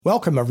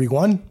Welcome,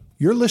 everyone.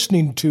 You're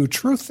listening to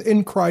Truth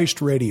in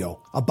Christ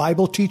Radio, a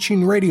Bible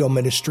teaching radio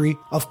ministry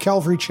of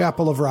Calvary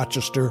Chapel of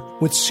Rochester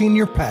with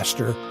Senior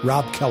Pastor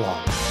Rob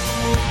Kellogg.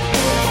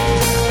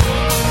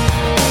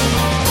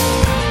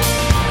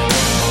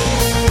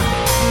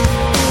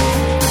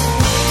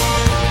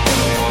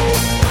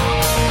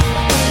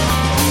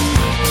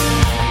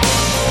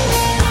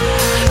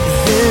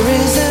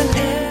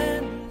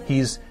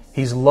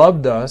 He's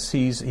loved us.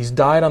 He's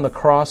died on the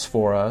cross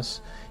for us.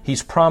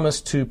 He's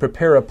promised to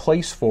prepare a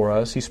place for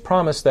us. He's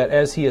promised that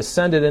as He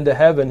ascended into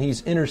heaven,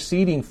 He's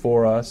interceding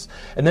for us.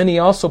 And then He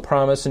also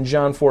promised in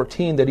John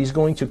 14 that He's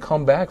going to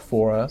come back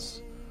for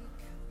us.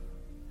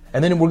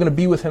 And then we're going to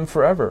be with Him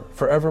forever,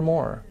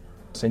 forevermore.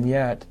 And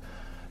yet,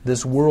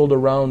 this world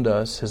around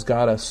us has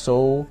got us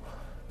so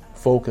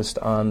focused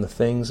on the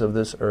things of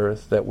this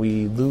earth that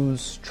we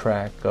lose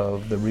track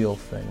of the real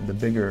thing, the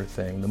bigger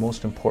thing, the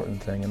most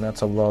important thing, and that's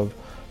a love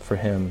for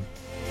Him.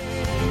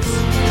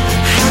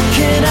 How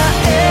can I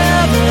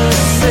ever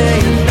say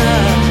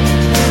enough?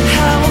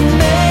 How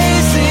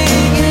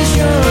amazing is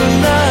your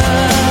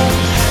love?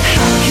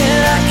 How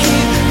can I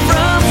keep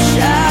from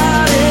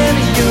shouting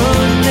your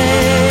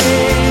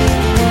name?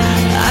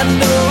 I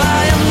know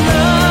I am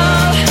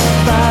loved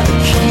by the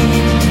King,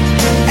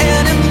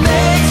 and it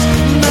makes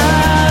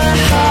my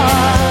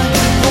heart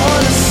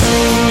wanna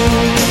sing.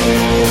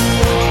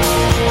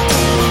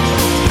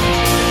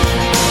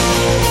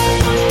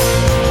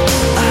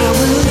 I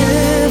will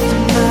lift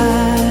my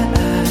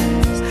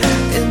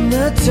in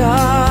the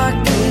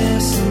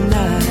darkest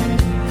night,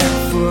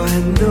 for I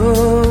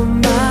know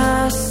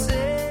my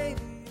Savior.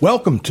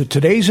 Welcome to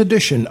today's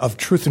edition of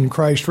Truth in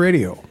Christ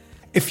Radio.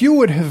 If you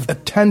would have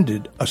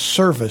attended a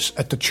service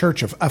at the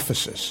Church of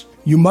Ephesus,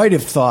 you might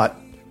have thought,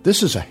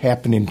 this is a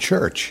happening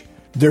church.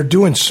 They're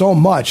doing so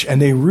much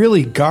and they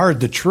really guard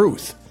the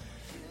truth.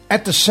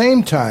 At the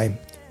same time,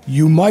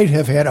 you might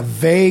have had a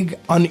vague,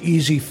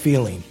 uneasy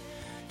feeling,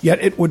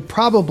 yet it would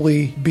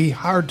probably be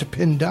hard to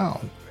pin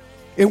down.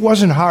 It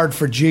wasn't hard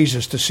for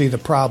Jesus to see the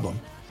problem.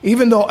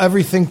 Even though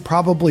everything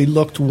probably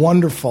looked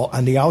wonderful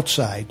on the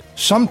outside,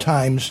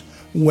 sometimes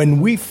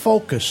when we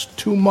focus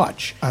too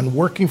much on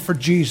working for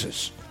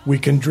Jesus, we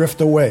can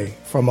drift away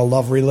from a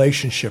love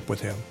relationship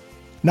with Him.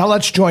 Now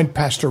let's join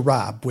Pastor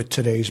Rob with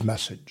today's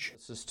message.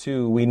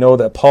 We know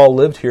that Paul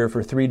lived here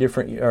for 3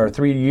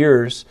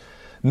 years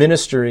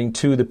ministering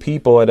to the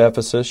people at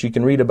Ephesus. You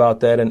can read about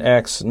that in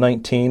Acts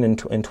 19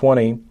 and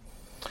 20.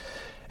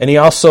 And he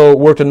also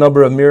worked a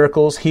number of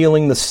miracles,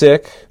 healing the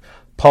sick.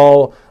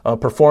 Paul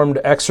performed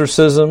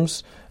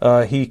exorcisms.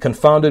 He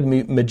confounded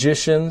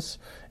magicians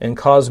and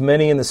caused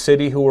many in the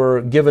city who were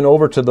given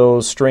over to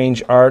those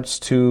strange arts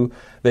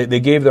they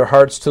gave their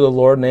hearts to the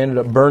Lord, and they ended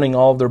up burning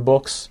all of their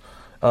books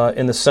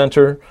in the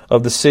center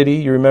of the city.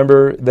 You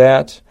remember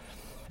that?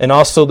 And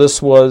also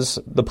this was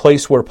the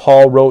place where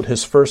Paul wrote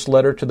his first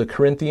letter to the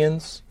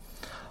Corinthians.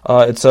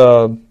 It's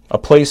a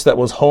place that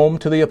was home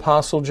to the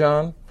Apostle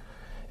John.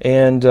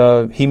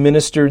 And he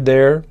ministered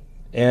there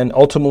and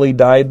ultimately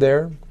died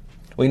there.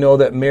 We know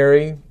that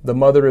Mary, the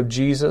mother of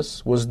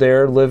Jesus, was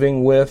there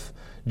living with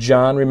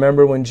John.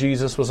 Remember when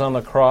Jesus was on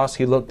the cross,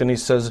 he looked and he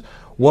says,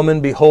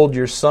 "Woman, behold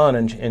your son."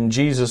 And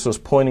Jesus was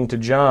pointing to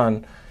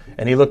John.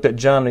 And he looked at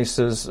John and he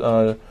says,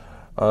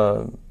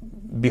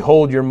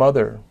 "Behold your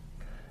mother.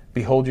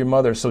 Behold your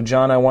mother. So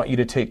John, I want you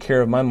to take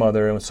care of my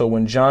mother." And so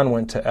when John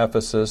went to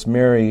Ephesus,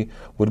 Mary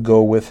would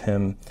go with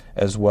him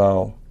as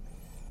well.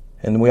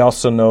 And we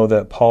also know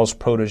that Paul's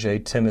protege,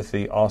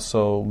 Timothy,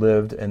 also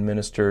lived and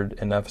ministered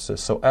in Ephesus.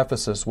 So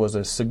Ephesus was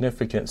a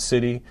significant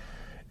city.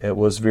 It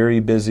was very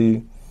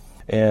busy,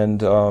 and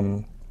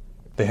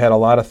they had a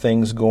lot of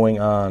things going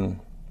on.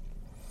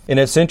 And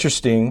it's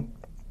interesting,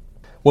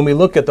 when we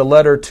look at the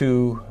letter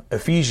to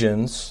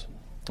Ephesians,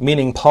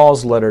 meaning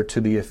Paul's letter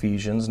to the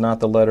Ephesians, not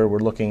the letter we're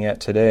looking at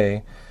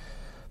today,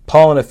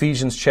 Paul in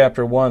Ephesians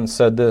chapter 1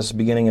 said this,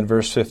 beginning in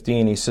verse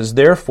 15. He says,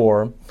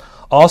 "Therefore,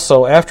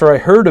 also, after I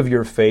heard of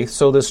your faith,"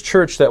 so this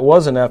church that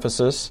was in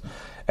Ephesus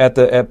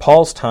at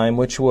Paul's time,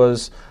 which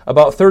was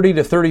about 30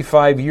 to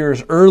 35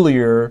 years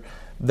earlier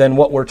than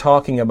what we're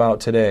talking about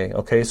today.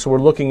 Okay, so we're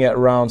looking at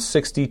around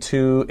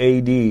 62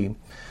 AD.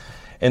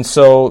 And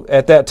so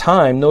at that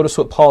time, notice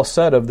what Paul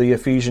said of the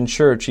Ephesian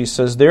church. He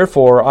says,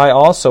 "Therefore, I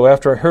also,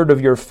 after I heard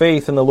of your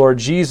faith in the Lord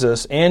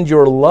Jesus and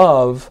your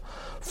love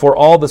for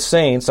all the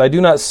saints, I do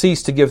not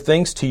cease to give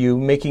thanks to you,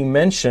 making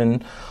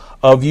mention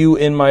of you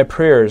in my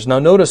prayers." Now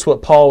notice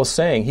what Paul was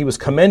saying. He was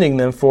commending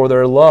them for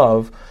their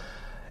love.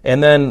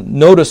 And then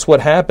notice what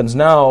happens.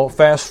 Now,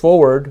 fast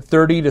forward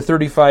 30 to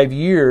 35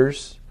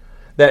 years,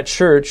 that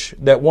church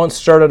that once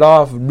started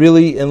off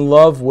really in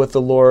love with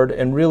the Lord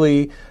and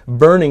really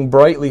burning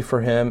brightly for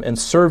Him and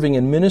serving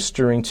and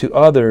ministering to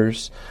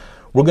others,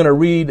 we're going to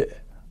read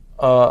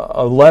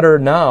a letter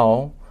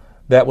now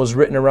that was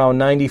written around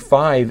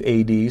 95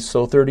 AD,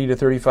 so 30 to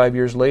 35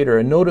 years later.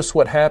 And notice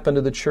what happened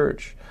to the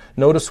church.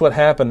 Notice what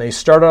happened. They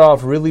started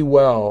off really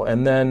well,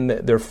 and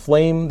then their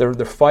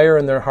fire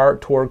in their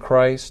heart toward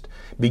Christ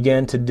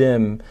began to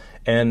dim,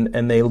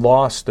 and they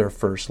lost their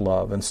first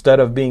love. Instead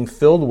of being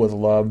filled with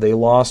love, they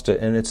lost it.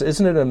 And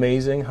isn't it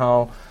amazing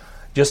how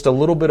just a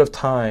little bit of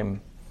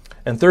time,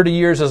 and 30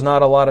 years is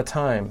not a lot of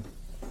time,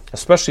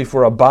 especially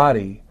for a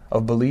body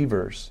of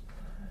believers.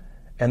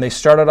 And they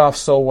started off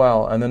so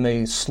well, and then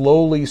they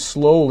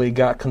slowly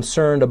got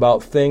concerned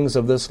about things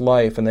of this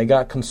life, and they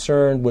got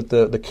concerned with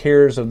the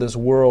cares of this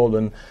world.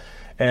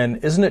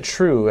 And isn't it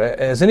true?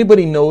 Has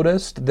anybody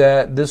noticed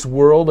that this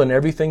world and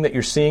everything that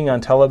you're seeing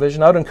on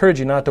television, I would encourage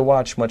you not to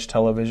watch much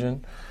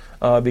television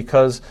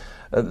because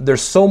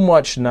there's so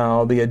much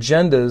now, the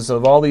agendas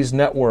of all these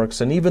networks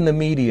and even the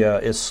media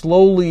is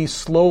slowly,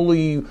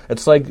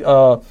 it's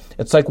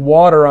like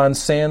water on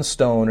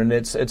sandstone, and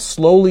it's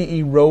slowly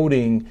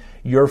eroding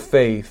your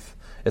faith.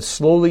 It's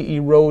slowly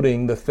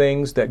eroding the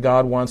things that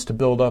God wants to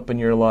build up in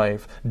your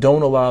life.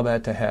 Don't allow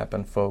that to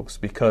happen, folks,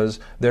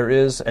 because there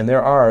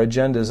are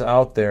agendas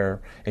out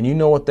there, and you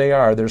know what they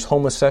are. There's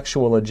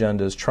homosexual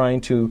agendas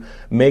trying to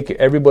make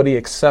everybody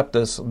accept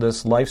this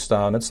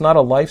lifestyle, and it's not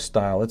a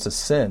lifestyle, it's a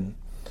sin.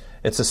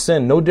 It's a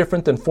sin, no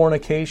different than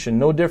fornication,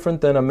 no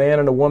different than a man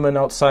and a woman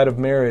outside of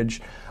marriage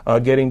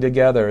getting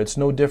together. It's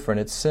no different,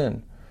 it's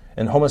sin.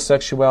 And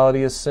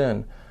homosexuality is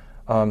sin.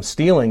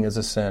 Stealing is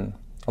a sin.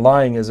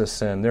 Lying is a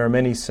sin. There are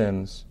many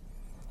sins,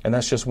 and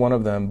that's just one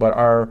of them. But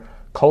our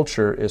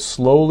culture is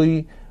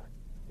slowly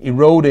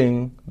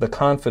eroding the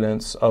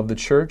confidence of the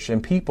church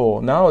and people.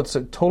 Now it's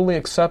totally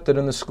accepted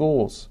in the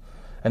schools,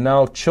 and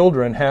now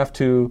children have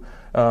to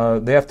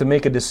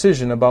make a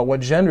decision about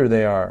what gender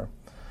they are.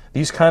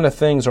 These kind of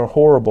things are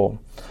horrible.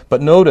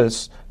 But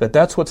notice that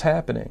that's what's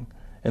happening,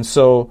 and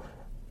so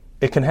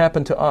it can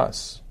happen to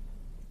us.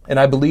 And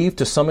I believe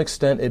to some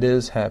extent it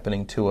is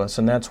happening to us,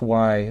 and that's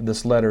why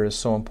this letter is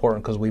so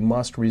important, because we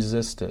must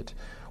resist it.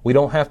 We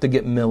don't have to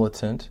get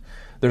militant.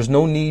 There's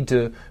no need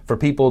for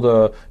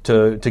people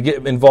to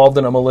get involved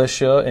in a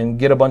militia and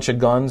get a bunch of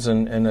guns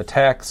and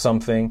attack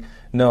something.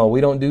 No, we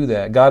don't do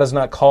that. God has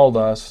not called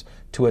us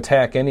to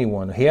attack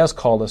anyone. He has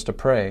called us to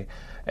pray.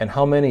 And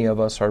how many of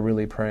us are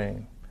really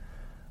praying?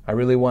 I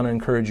really want to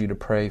encourage you to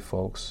pray,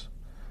 folks.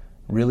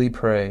 Really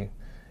pray.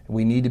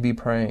 We need to be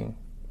praying.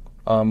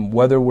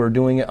 Whether we're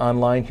doing it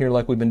online here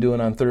like we've been doing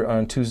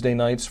on Tuesday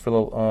nights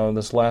for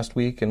this last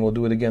week, and we'll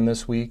do it again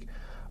this week,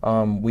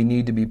 we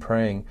need to be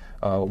praying.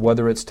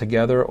 Whether it's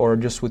together or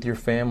just with your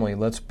family,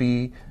 let's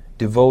be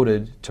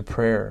devoted to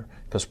prayer,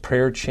 because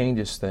prayer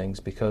changes things,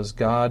 because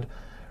God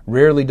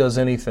rarely does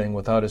anything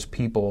without His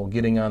people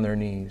getting on their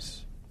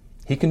knees.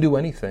 He can do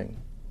anything,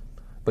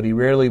 but He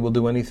rarely will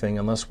do anything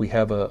unless we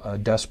have a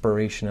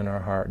desperation in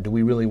our heart. Do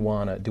we really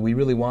want it? Do we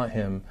really want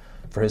Him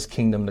for His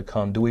kingdom to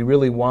come? Do we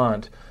really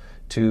want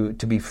to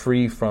be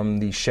free from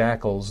the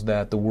shackles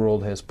that the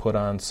world has put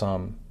on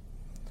some?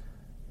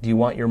 Do you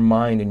want your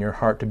mind and your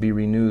heart to be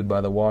renewed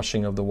by the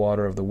washing of the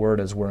water of the Word,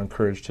 as we're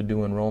encouraged to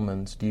do in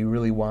Romans? Do you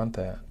really want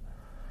that?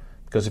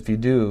 Because if you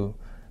do,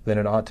 then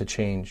it ought to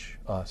change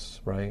us,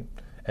 right?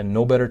 And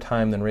no better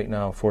time than right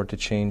now for it to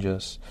change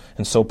us.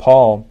 And so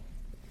Paul,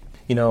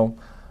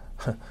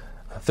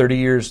 30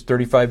 years,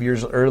 35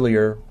 years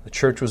earlier, the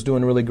church was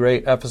doing really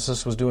great.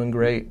 Ephesus was doing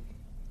great.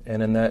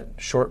 And in that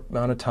short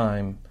amount of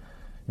time,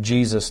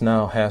 Jesus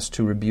now has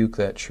to rebuke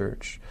that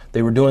church.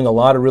 They were doing a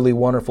lot of really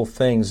wonderful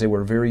things. They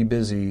were very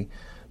busy,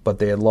 but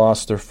they had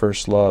lost their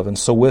first love. And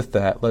so with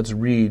that, let's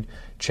read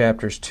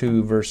chapters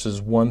 2,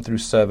 verses 1 through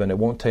 7. It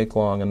won't take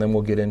long, and then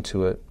we'll get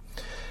into it.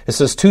 It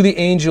says, "To the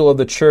angel of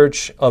the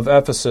church of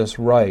Ephesus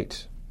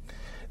write,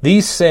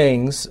 These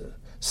sayings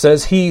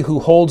says he who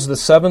holds the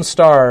 7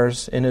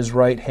 stars in his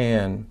right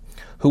hand,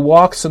 who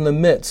walks in the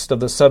midst of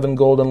the 7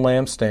 golden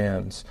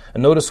lampstands."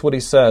 And notice what he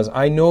says,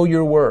 "I know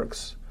your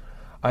works.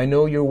 I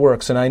know your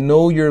works, and I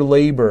know your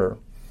labor.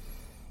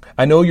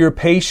 I know your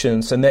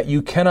patience, and that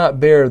you cannot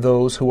bear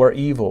those who are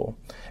evil.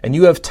 And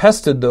you have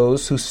tested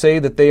those who say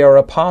that they are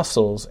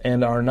apostles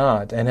and are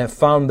not, and have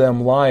found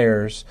them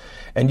liars.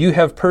 And you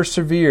have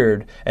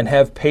persevered, and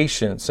have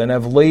patience, and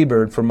have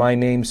labored for my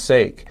name's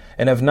sake,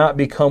 and have not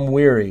become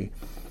weary.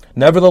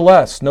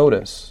 Nevertheless,"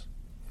 notice,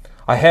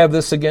 "I have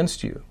this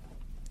against you,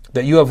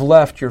 that you have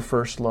left your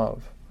first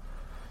love."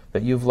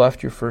 That you have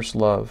left your first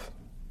love.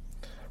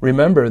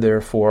 "Remember,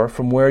 therefore,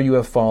 from where you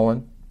have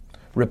fallen,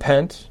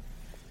 repent,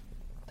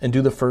 and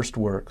do the first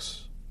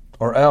works.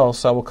 Or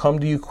else I will come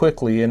to you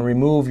quickly and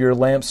remove your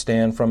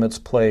lampstand from its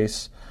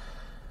place,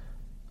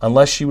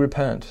 unless you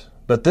repent.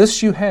 But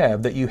this you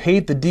have, that you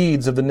hate the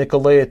deeds of the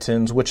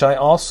Nicolaitans, which I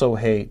also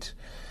hate.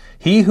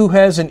 He who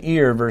has an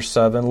ear," verse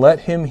 7,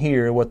 "let him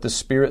hear what the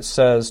Spirit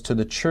says to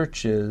the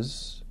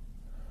churches.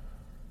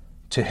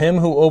 To him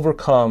who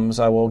overcomes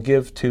I will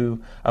give to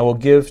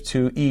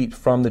eat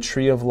from the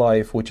tree of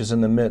life, which is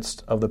in the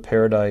midst of the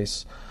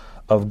paradise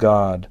of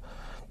God."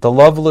 The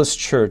loveless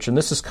church, and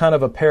this is kind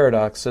of a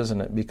paradox,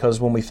 isn't it?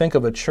 Because when we think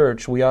of a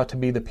church, we ought to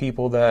be the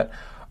people that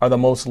are the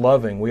most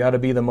loving. We ought to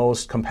be the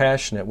most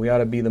compassionate. We ought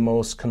to be the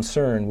most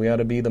concerned. We ought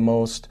to be the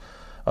most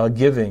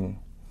giving.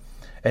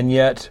 And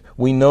yet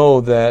we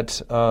know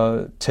that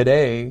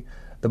today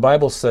the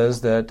Bible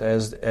says that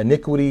as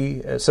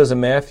iniquity, it says in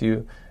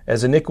Matthew,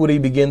 As iniquity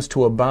begins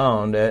to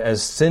abound,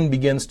 as sin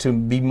begins to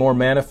be more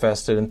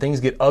manifested and things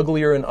get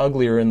uglier and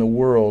uglier in the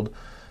world,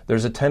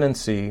 there's a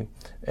tendency,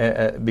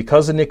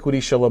 because iniquity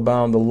shall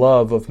abound, the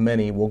love of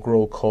many will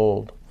grow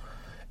cold.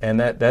 And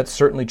that's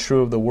certainly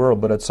true of the world,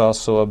 but it's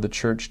also of the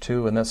church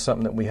too, and that's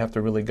something that we have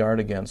to really guard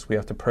against. We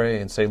have to pray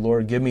and say,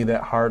 Lord, give me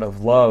that heart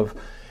of love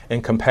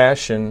and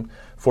compassion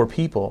for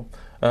people.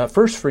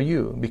 First for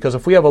you, because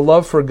if we have a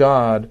love for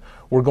God,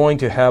 we're going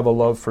to have a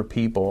love for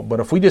people. But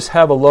if we just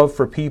have a love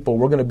for people,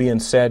 we're going to be in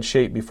sad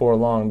shape before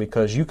long,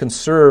 because you can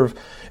serve,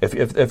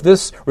 if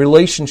this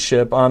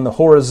relationship on the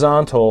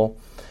horizontal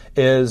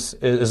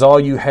is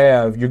all you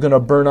have, you're going to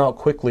burn out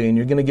quickly, and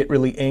you're going to get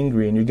really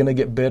angry, and you're going to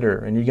get bitter,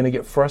 and you're going to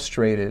get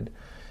frustrated,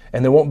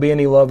 and there won't be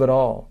any love at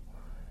all.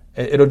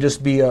 It'll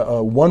just be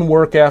a one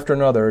work after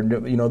another.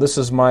 This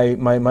is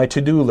my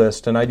to-do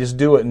list, and I just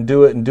do it and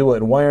do it and do it.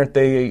 And why aren't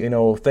they,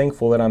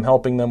 thankful that I'm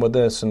helping them with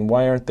this? And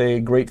why aren't they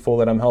grateful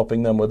that I'm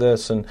helping them with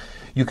this? And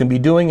you can be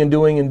doing and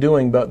doing and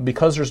doing, but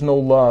because there's no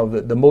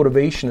love, the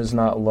motivation is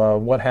not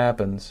love, what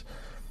happens?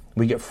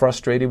 We get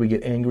frustrated, we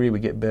get angry, we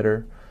get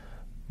bitter.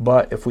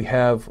 But if we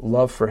have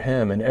love for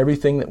Him, and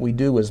everything that we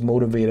do is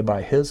motivated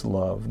by His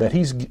love that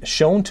He's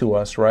shown to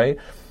us, right?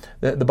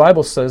 The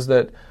Bible says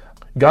that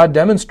God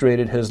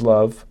demonstrated His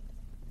love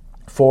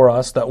for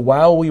us, that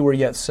while we were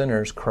yet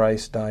sinners,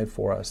 Christ died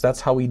for us.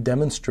 That's how He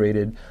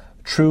demonstrated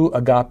true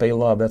agape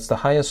love. That's the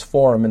highest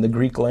form in the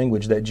Greek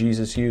language that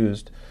Jesus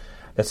used.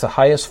 That's the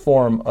highest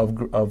form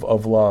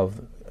of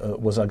love,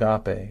 was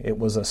agape. It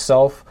was a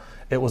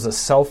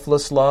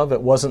selfless love.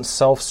 It wasn't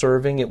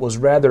self-serving. It was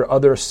rather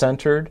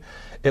other-centered.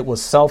 It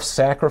was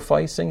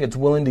self-sacrificing. It's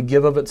willing to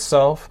give of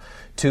itself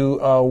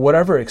to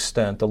whatever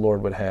extent the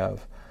Lord would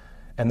have.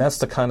 And that's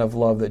the kind of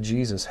love that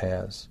Jesus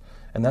has.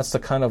 And that's the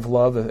kind of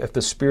love, if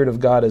the Spirit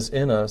of God is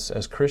in us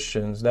as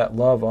Christians, that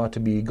love ought to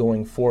be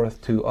going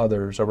forth to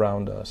others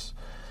around us.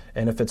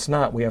 And if it's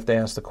not, we have to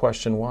ask the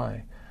question,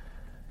 why?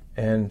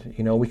 And,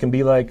 we can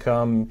be like,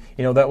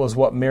 that was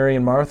what Mary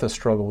and Martha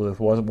struggled with,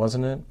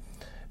 wasn't it?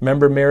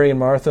 Remember Mary and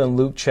Martha in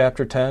Luke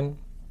chapter 10?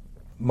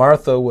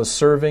 Martha was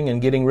serving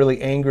and getting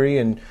really angry,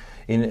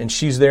 and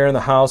she's there in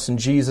the house, and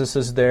Jesus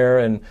is there,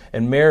 and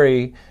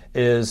Mary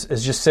is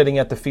just sitting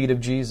at the feet of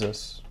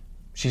Jesus.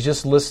 She's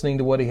just listening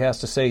to what He has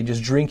to say,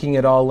 just drinking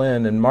it all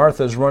in. And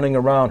Martha's running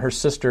around, her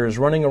sister is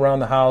running around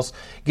the house,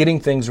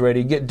 getting things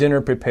ready, get dinner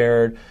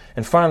prepared.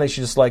 And finally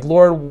she's just like,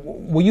 Lord,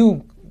 will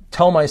you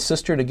tell my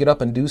sister to get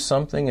up and do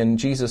something? And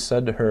Jesus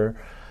said to her,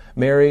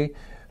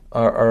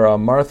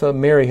 Martha,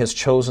 Mary has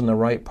chosen the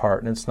right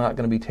part, and it's not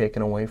going to be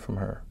taken away from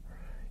her.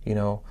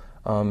 You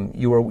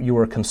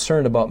were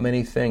concerned about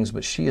many things,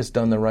 but she has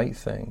done the right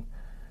thing.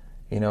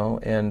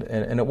 And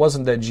it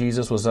wasn't that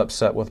Jesus was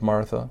upset with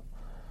Martha,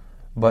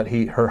 but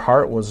her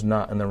heart was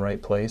not in the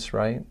right place,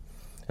 right?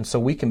 And so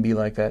we can be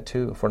like that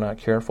too if we're not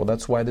careful.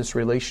 That's why this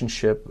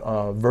relationship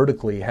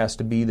vertically has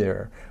to be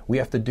there. We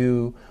have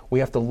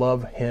to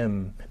love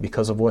Him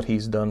because of what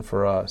He's done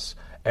for us.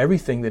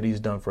 Everything that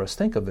He's done for us.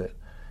 Think of it.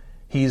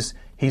 He's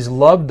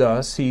loved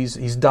us.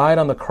 He's died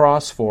on the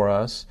cross for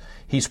us.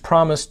 He's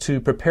promised to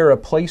prepare a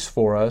place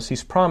for us.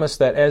 He's promised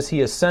that as He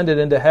ascended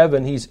into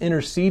heaven, He's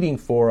interceding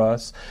for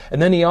us.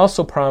 And then He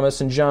also promised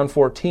in John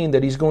 14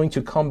 that He's going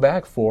to come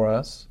back for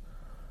us.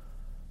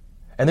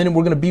 And then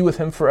we're going to be with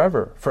Him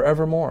forever,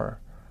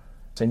 forevermore.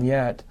 And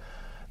yet,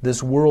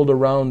 this world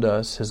around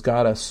us has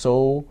got us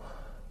so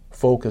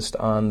focused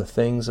on the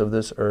things of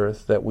this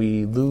earth that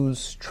we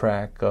lose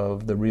track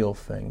of the real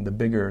thing, the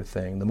bigger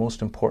thing, the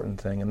most important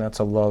thing, and that's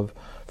a love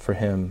for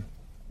Him.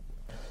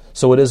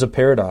 So it is a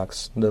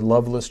paradox. The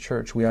loveless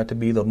church, we ought to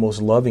be the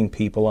most loving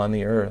people on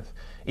the earth.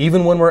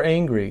 Even when we're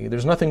angry,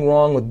 there's nothing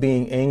wrong with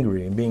being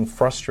angry and being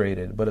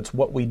frustrated, but it's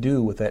what we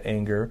do with that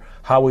anger,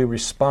 how we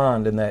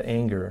respond in that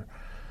anger.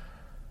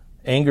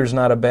 Anger is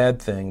not a bad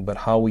thing, but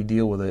how we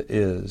deal with it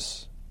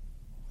is.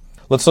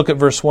 Let's look at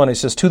verse 1. It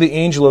says, "To the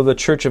angel of the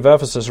church of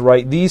Ephesus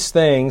write, These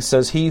things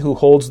says He who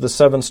holds the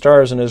 7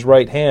 stars in His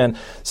right hand."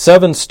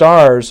 7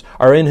 stars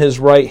are in His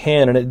right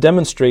hand, and it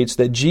demonstrates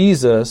that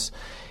Jesus,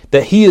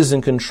 that He is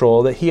in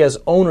control, that He has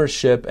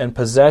ownership and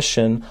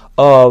possession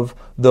of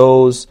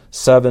those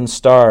 7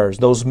 stars,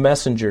 those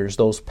messengers,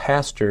 those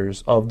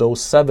pastors of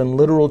those 7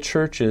 literal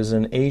churches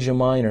in Asia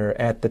Minor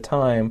at the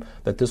time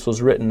that this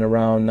was written,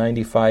 around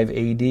 95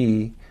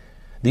 A.D.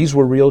 These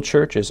were real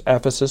churches.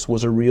 Ephesus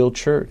was a real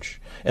church.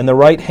 And the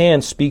right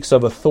hand speaks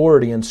of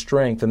authority and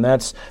strength, and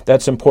that's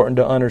important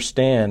to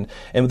understand.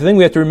 And the thing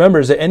we have to remember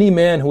is that any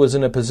man who is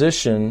in a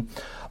position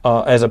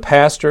as a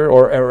pastor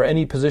or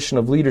any position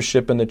of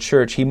leadership in the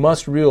church, he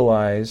must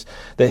realize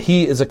that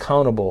he is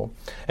accountable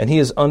and he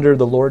is under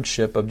the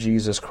lordship of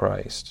Jesus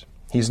Christ.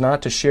 He's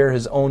not to share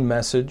his own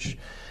message.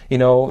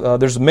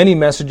 There's many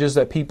messages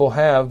that people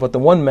have, but the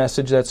one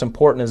message that's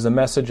important is the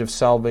message of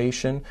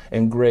salvation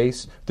and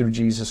grace through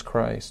Jesus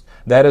Christ.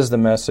 That is the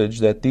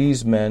message that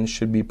these men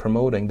should be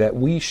promoting, that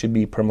we should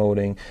be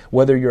promoting.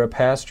 Whether you're a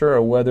pastor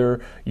or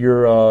whether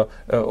you're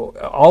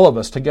all of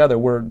us together,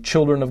 we're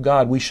children of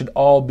God. We should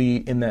all be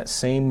in that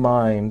same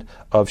mind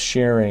of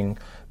sharing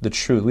the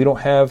truth. We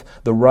don't have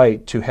the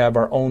right to have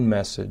our own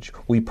message.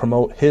 We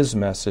promote His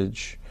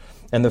message.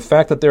 And the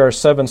fact that there are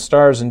 7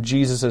 stars in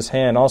Jesus'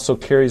 hand also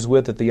carries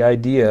with it the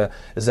idea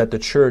is that the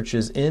church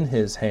is in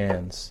His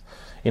hands.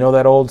 You know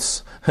that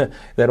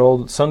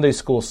old Sunday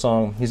school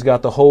song, He's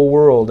got the whole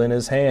world in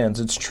His hands.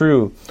 It's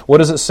true. What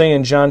does it say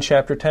in John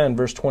chapter 10,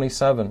 verse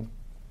 27?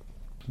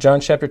 John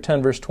chapter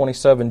 10, verse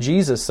 27,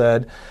 Jesus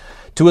said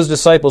to His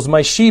disciples,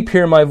 "My sheep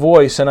hear my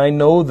voice, and I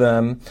know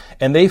them,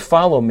 and they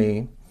follow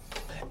me.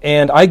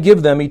 And I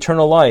give them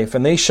eternal life,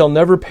 and they shall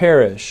never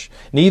perish,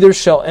 neither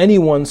shall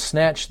anyone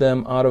snatch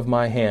them out of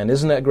my hand."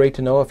 Isn't that great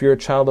to know? If you're a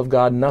child of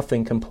God,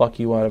 nothing can pluck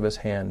you out of His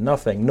hand.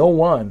 Nothing. No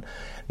one.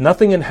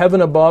 Nothing in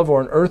heaven above or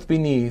in earth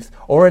beneath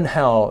or in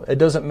hell. It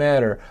doesn't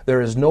matter.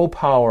 There is no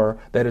power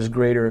that is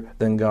greater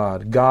than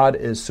God. God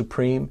is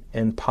supreme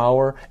in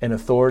power and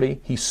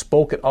authority. He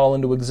spoke it all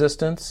into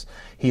existence.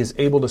 He is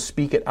able to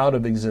speak it out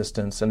of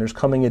existence, and there's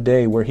coming a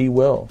day where He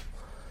will.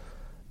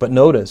 But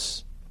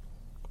notice,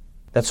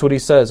 that's what He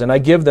says. "And I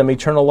give them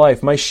eternal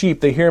life. My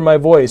sheep, they hear my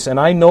voice, and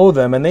I know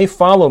them, and they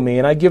follow me,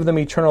 and I give them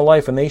eternal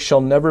life, and they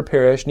shall never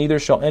perish, neither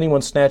shall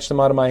anyone snatch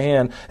them out of my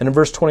hand." And in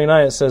verse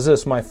 29 it says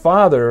this, "My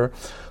Father,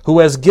 who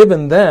has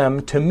given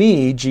them to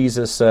me,"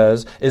 Jesus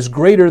says, "is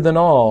greater than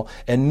all,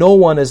 and no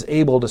one is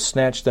able to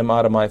snatch them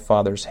out of my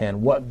Father's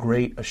hand." What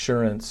great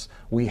assurance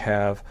we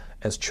have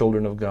as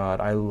children of God.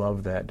 I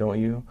love that, don't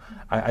you?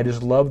 I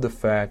just love the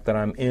fact that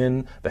I'm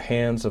in the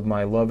hands of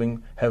my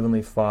loving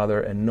Heavenly Father,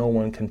 and no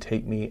one can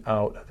take me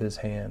out of His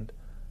hand.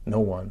 No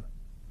one.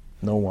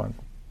 No one.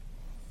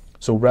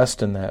 So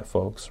rest in that,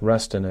 folks.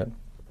 Rest in it.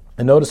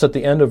 And notice at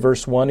the end of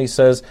verse 1, He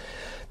says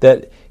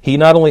that He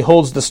not only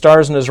holds the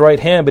stars in His right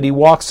hand, but He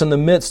walks in the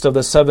midst of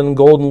the 7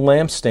 golden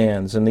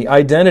lampstands. And the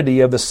identity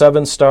of the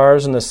 7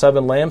 stars and the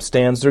 7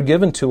 lampstands, they're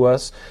given to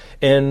us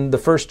in the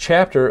first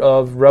chapter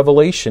of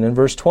Revelation in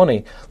verse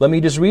 20. Let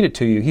me just read it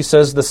to you. He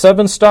says, "The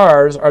 7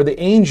 stars are the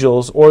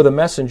angels or the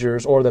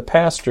messengers or the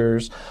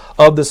pastors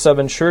of the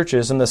 7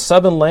 churches, and the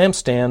 7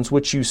 lampstands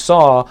which you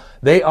saw,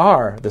 they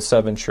are the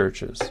 7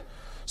 churches."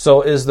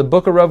 So is the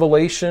book of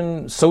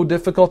Revelation so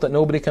difficult that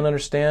nobody can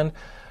understand?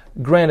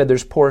 Granted,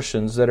 there's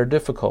portions that are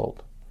difficult,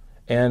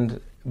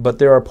 but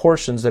there are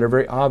portions that are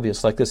very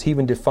obvious, like this. He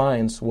even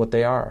defines what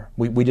they are.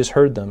 We just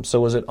heard them.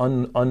 So is it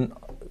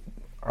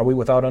are we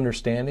without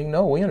understanding?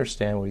 No, we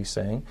understand what He's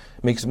saying.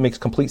 It makes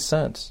complete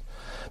sense.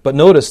 But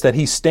notice that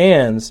He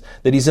stands,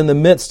 that He's in the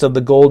midst of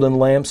the golden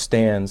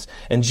lampstands,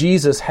 and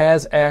Jesus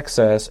has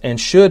access and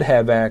should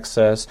have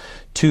access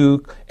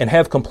to and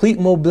have complete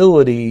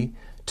mobility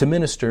to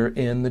minister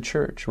in the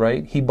church,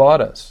 right? He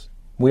bought us.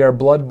 We are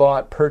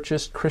blood-bought,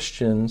 purchased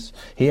Christians.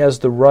 He has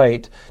the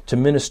right to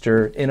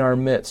minister in our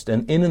midst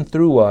and in and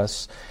through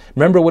us.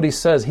 Remember what He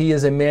says. He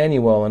is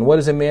Emmanuel. And what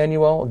is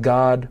Emmanuel?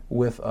 God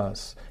with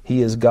us.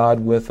 He is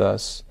God with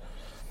us.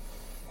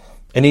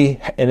 And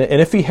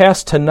if He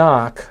has to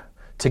knock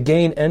to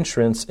gain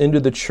entrance into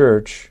the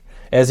church,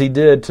 as He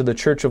did to the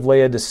church of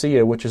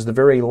Laodicea, which is the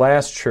very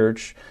last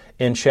church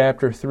in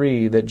chapter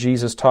 3 that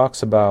Jesus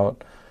talks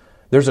about,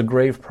 there's a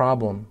grave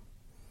problem.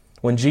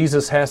 When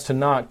Jesus has to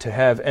knock to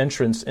have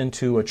entrance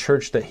into a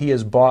church that He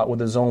has bought with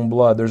His own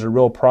blood, there's a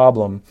real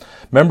problem.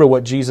 Remember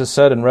what Jesus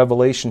said in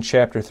Revelation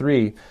chapter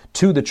 3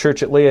 to the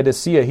church at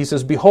Laodicea. He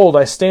says, "Behold,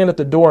 I stand at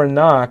the door and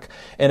knock,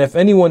 and if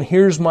anyone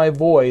hears my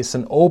voice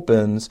and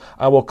opens,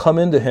 I will come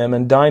into him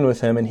and dine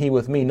with him and he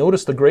with me."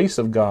 Notice the grace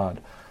of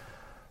God.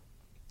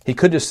 He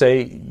could just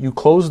say, "You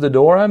close the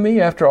door on me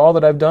after all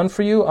that I've done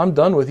for you? I'm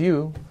done with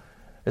you."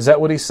 Is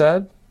that what He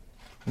said?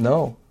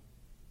 No.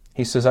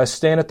 He says, "I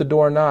stand at the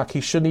door and knock."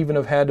 He shouldn't even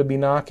have had to be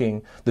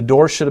knocking. The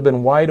door should have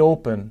been wide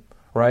open,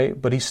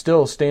 right? But He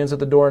still stands at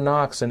the door and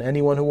knocks, and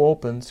anyone who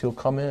opens, He'll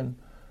come in.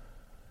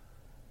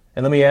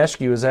 And let me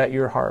ask you, is that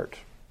your heart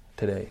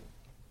today?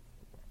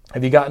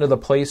 Have you gotten to the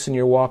place in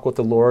your walk with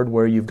the Lord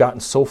where you've gotten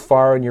so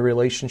far in your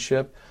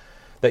relationship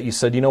that you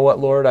said, "You know what,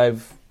 Lord,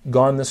 I've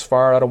gone this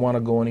far, I don't want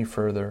to go any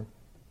further.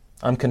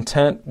 I'm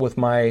content with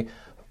my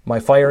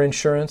fire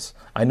insurance.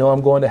 I know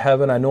I'm going to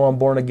heaven. I know I'm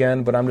born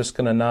again, but I'm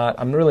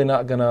really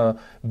not going to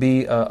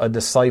be a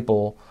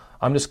disciple.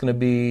 I'm just going to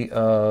be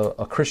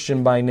a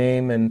Christian by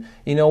name." And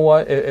you know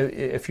what?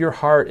 If your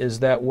heart is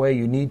that way,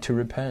 you need to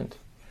repent.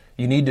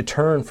 You need to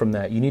turn from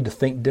that. You need to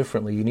think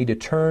differently. You need to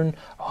turn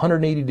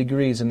 180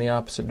 degrees in the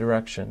opposite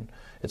direction.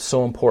 It's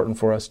so important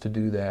for us to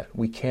do that.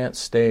 We can't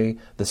stay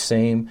the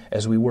same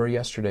as we were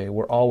yesterday.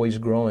 We're always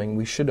growing.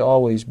 We should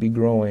always be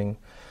growing.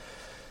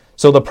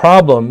 So the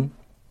problem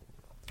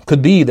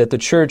could be that the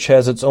church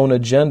has its own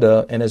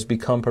agenda and has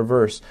become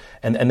perverse.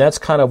 And that's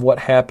kind of what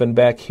happened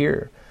back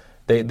here.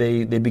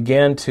 They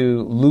began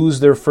to lose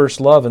their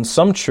first love. And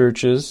some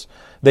churches,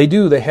 they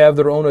have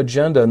their own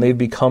agenda and they've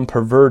become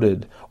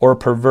perverted or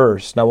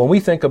perverse. Now, when we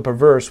think of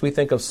perverse, we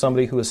think of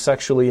somebody who is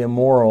sexually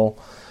immoral.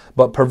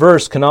 But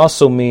perverse can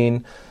also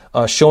mean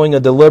showing a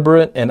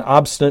deliberate and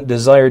obstinate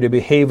desire to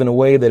behave in a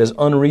way that is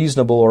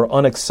unreasonable or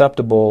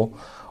unacceptable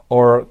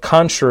or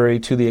contrary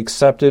to the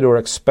accepted or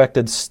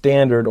expected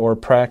standard or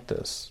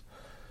practice.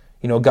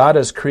 God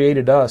has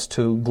created us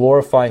to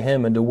glorify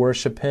Him and to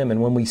worship Him.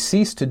 And when we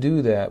cease to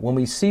do that, when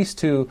we cease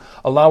to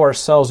allow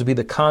ourselves to be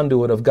the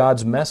conduit of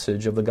God's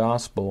message of the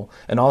gospel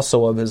and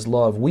also of His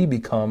love, we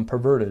become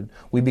perverted.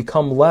 We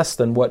become less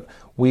than what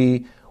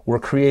we were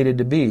created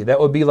to be. That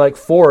would be like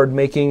Ford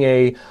making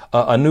a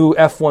new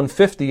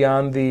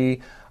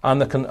F-150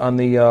 on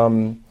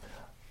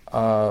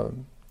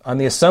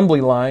the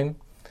assembly line,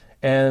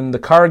 and the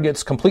car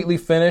gets completely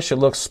finished. It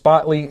looks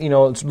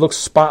it looks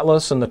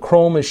spotless, and the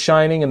chrome is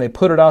shining, and they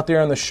put it out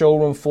there on the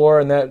showroom floor,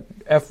 and that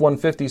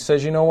F-150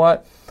 says, you know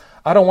what?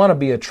 I don't want to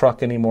be a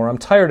truck anymore. I'm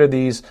tired of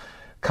these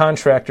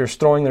contractors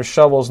throwing their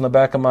shovels in the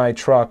back of my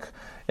truck,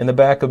 in the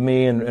back of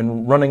me,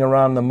 and running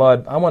around in the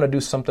mud. I want to do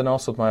something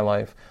else with my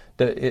life.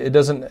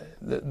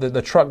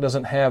 The truck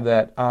doesn't have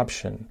that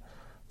option.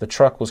 The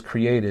truck was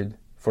created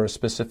for a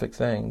specific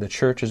thing. The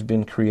church has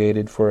been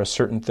created for a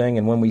certain thing,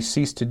 and when we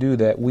cease to do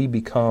that, we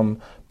become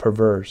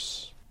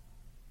perverse.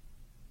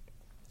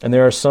 And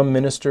there are some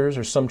ministers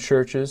or some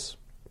churches,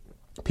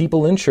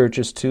 people in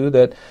churches too,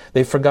 that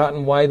they've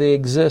forgotten why they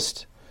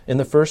exist in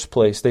the first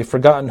place. They've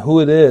forgotten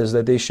who it is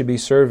that they should be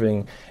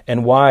serving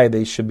and why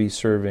they should be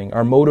serving.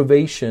 Our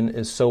motivation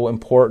is so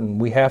important.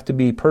 We have to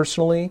be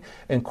personally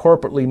and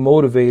corporately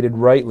motivated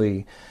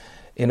rightly.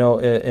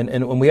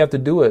 And we have to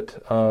do it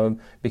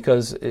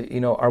because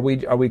are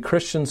we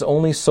Christians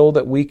only so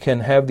that we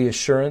can have the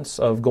assurance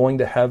of going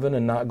to heaven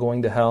and not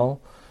going to hell?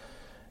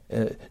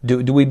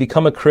 Do we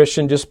become a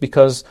Christian just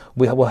because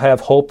we will have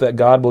hope that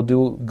God will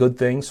do good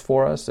things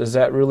for us? Is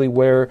that really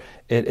where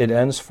it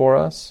ends for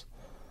us?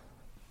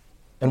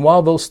 And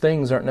while those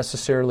things aren't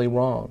necessarily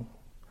wrong,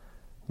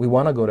 we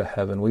want to go to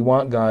heaven. We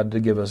want God to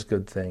give us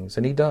good things,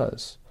 and He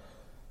does.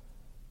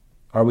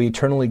 Are we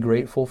eternally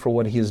grateful for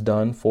what He has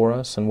done for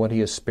us and what He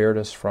has spared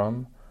us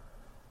from?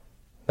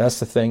 That's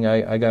the thing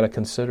I got to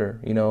consider,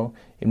 And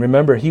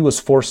remember, He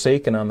was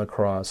forsaken on the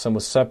cross and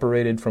was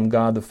separated from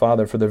God the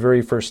Father for the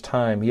very first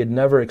time. He had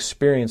never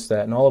experienced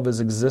that in all of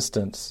His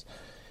existence.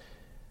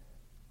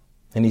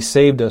 And He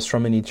saved us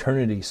from an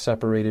eternity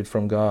separated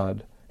from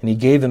God. And He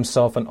gave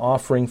Himself an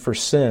offering for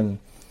sin.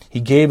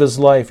 He gave His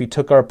life. He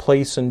took our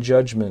place in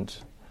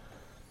judgment.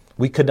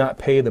 We could not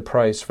pay the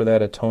price for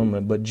that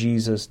atonement, but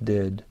Jesus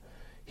did.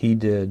 He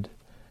did,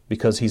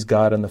 because He's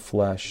God in the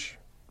flesh.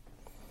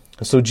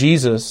 And so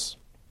Jesus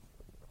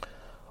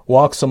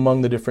walks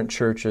among the different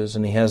churches,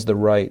 and He has the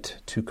right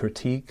to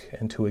critique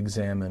and to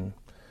examine.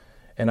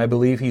 And I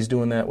believe He's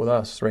doing that with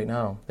us right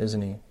now,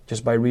 isn't He?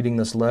 Just by reading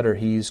this letter,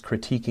 He's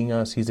critiquing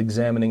us. He's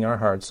examining our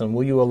hearts. And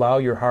will you allow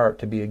your heart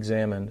to be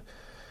examined?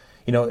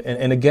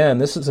 And again,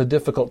 this is a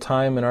difficult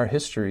time in our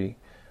history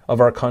of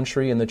our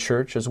country and the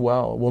church as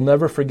well. We'll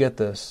never forget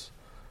this.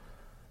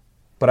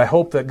 But I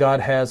hope that God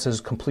has His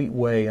complete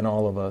way in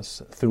all of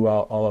us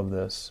throughout all of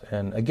this.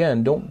 And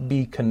again, don't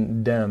be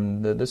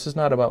condemned. This is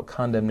not about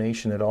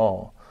condemnation at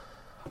all.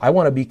 I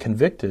want to be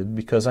convicted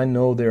because I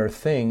know there are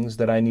things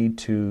that I need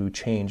to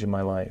change in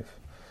my life.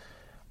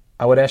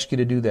 I would ask you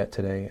to do that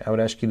today. I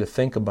would ask you to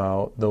think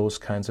about those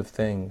kinds of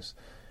things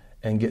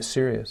and get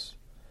serious.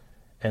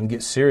 And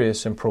get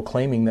serious in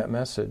proclaiming that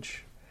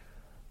message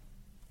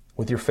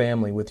with your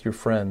family, with your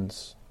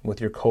friends, with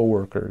your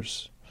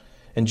coworkers.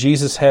 And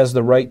Jesus has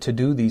the right to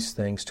do these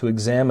things, to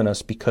examine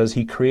us, because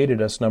He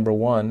created us, number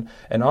one,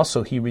 and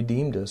also He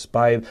redeemed us.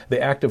 By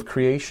the act of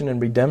creation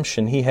and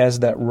redemption, He has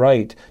that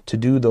right to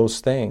do those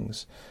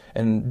things.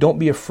 And don't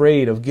be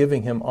afraid of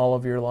giving Him all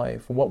of your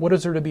life. What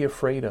is there to be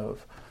afraid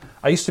of?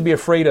 I used to be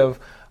afraid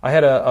of, I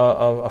had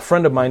a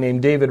friend of mine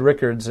named David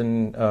Rickards,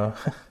 and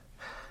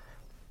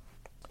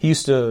he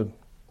used to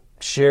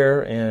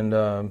share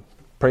and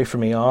pray for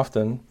me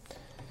often.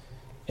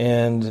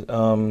 And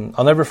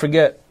I'll never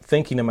forget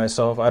thinking to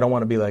myself, I don't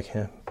want to be like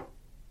him.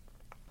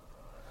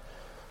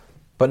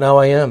 But now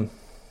I am,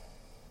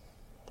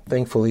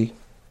 thankfully.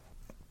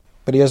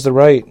 But he has the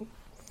right.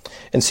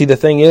 And see, the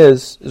thing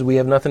is we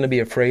have nothing to be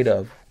afraid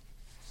of.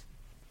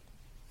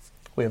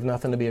 We have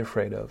nothing to be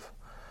afraid of.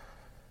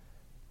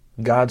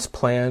 God's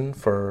plan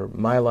for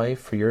my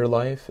life, for your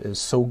life, is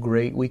so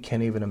great we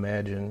can't even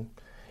imagine.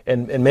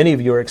 And many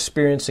of you are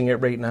experiencing it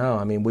right now.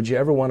 I mean, would you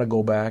ever want to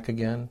go back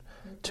again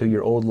to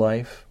your old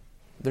life?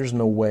 There's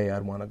no way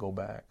I'd want to go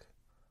back.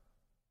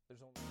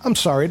 I'm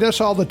sorry,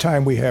 that's all the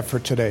time we have for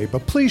today,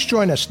 but please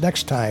join us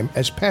next time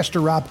as Pastor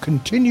Rob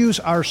continues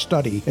our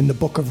study in the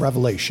book of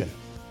Revelation.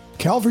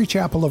 Calvary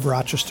Chapel of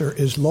Rochester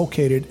is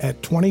located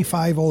at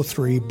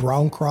 2503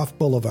 Browncroft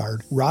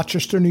Boulevard,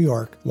 Rochester, New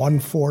York,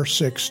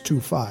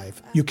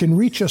 14625. You can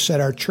reach us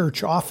at our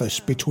church office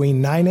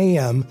between 9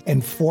 a.m.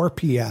 and 4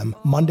 p.m.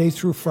 Monday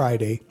through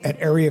Friday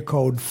at area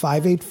code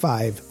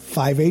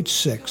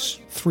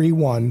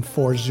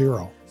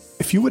 585-586-3140.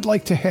 If you would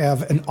like to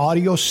have an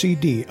audio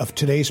CD of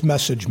today's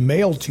message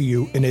mailed to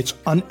you in its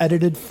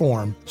unedited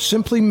form,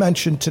 simply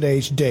mention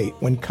today's date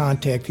when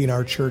contacting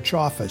our church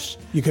office.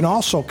 You can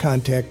also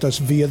contact us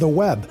via the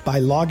web by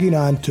logging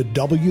on to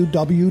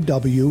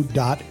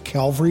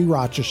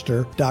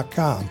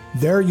www.calvaryrochester.com.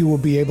 There you will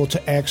be able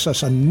to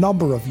access a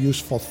number of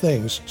useful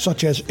things,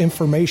 such as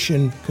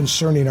information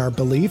concerning our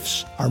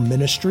beliefs, our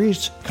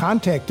ministries,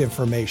 contact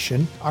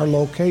information, our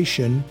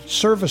location,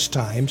 service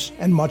times,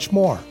 and much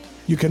more.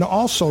 You can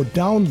also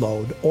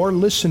download or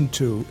listen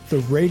to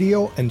the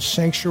radio and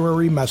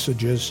sanctuary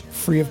messages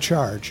free of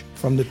charge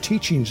from the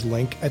teachings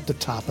link at the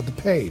top of the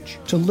page.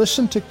 To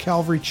listen to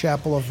Calvary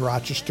Chapel of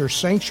Rochester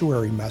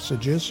sanctuary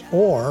messages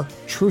or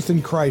Truth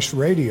in Christ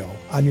Radio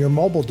on your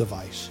mobile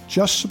device,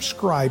 just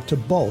subscribe to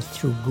both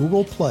through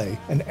Google Play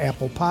and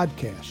Apple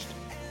Podcast.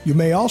 You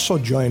may also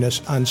join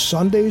us on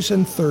Sundays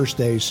and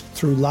Thursdays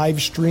through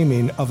live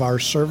streaming of our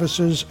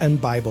services and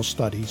Bible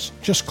studies.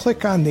 Just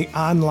click on the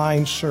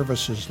online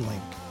services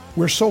link.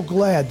 We're so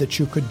glad that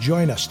you could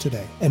join us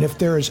today. And if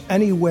there is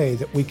any way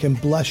that we can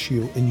bless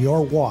you in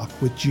your walk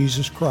with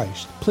Jesus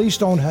Christ, please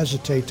don't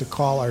hesitate to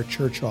call our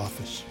church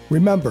office.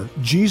 Remember,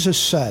 Jesus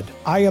said,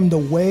 "I am the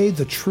way,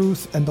 the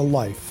truth, and the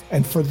life,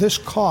 and for this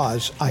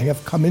cause I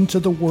have come into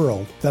the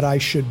world, that I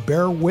should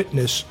bear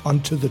witness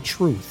unto the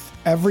truth.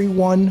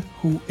 Everyone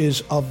who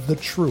is of the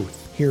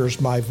truth hears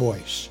my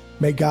voice."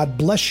 May God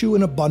bless you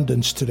in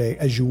abundance today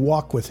as you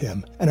walk with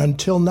Him. And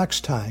until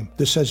next time,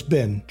 this has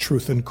been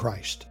Truth in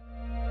Christ.